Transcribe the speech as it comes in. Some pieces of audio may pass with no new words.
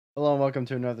Hello and welcome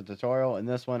to another tutorial. In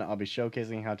this one, I'll be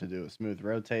showcasing how to do a smooth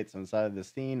rotate. So inside of the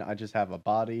scene, I just have a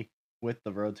body with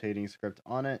the rotating script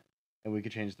on it, and we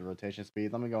could change the rotation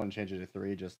speed. Let me go and change it to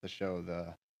 3 just to show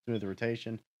the smooth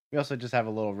rotation. We also just have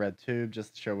a little red tube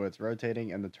just to show where it's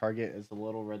rotating, and the target is a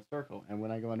little red circle. And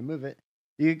when I go in to move it,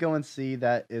 you can go and see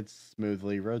that it's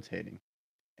smoothly rotating.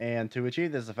 And to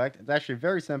achieve this effect, it's actually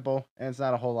very simple, and it's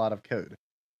not a whole lot of code.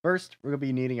 First, we're going to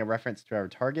be needing a reference to our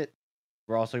target.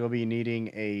 We're also going to be needing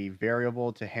a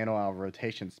variable to handle our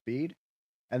rotation speed.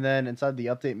 And then inside the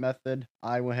update method,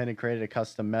 I went ahead and created a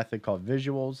custom method called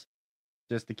visuals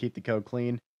just to keep the code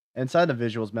clean. Inside the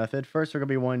visuals method, first we're going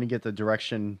to be wanting to get the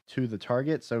direction to the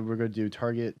target. So we're going to do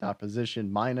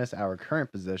target.position minus our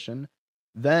current position.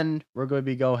 Then we're going to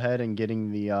be go ahead and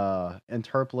getting the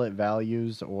interpolate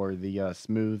values or the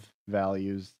smooth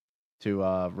values to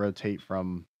rotate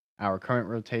from our current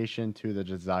rotation to the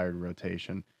desired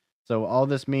rotation. So all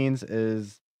this means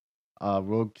is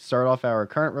we'll start off our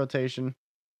current rotation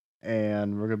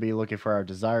and we're going to be looking for our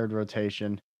desired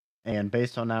rotation. And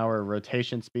based on our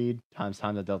rotation speed times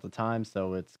time to delta time,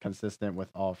 so it's consistent with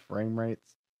all frame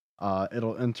rates,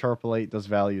 it'll interpolate those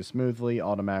values smoothly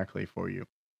automatically for you.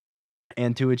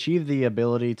 And to achieve the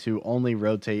ability to only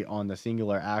rotate on the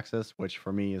singular axis, which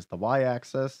for me is the y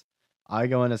axis, I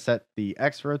go in and set the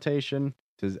x rotation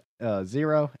to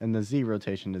 0 and the z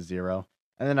rotation to 0.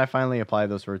 And then I finally apply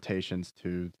those rotations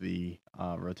to the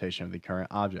rotation of the current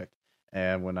object.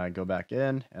 And when I go back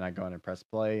in and I go in and press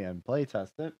play and play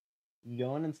test it, you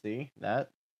go in and see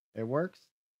that it works.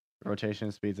 The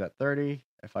rotation speed's at 30.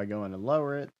 If I go in and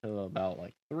lower it to about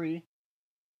like 3,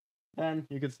 then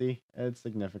you can see it's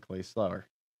significantly slower.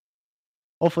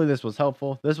 Hopefully, this was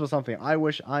helpful. This was something I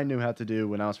wish I knew how to do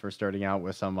when I was first starting out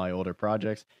with some of my older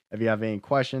projects. If you have any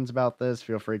questions about this,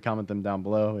 feel free to comment them down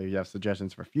below. If you have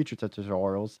suggestions for future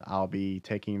tutorials, I'll be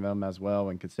taking them as well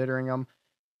and considering them.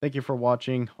 Thank you for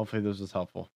watching. Hopefully, this was helpful.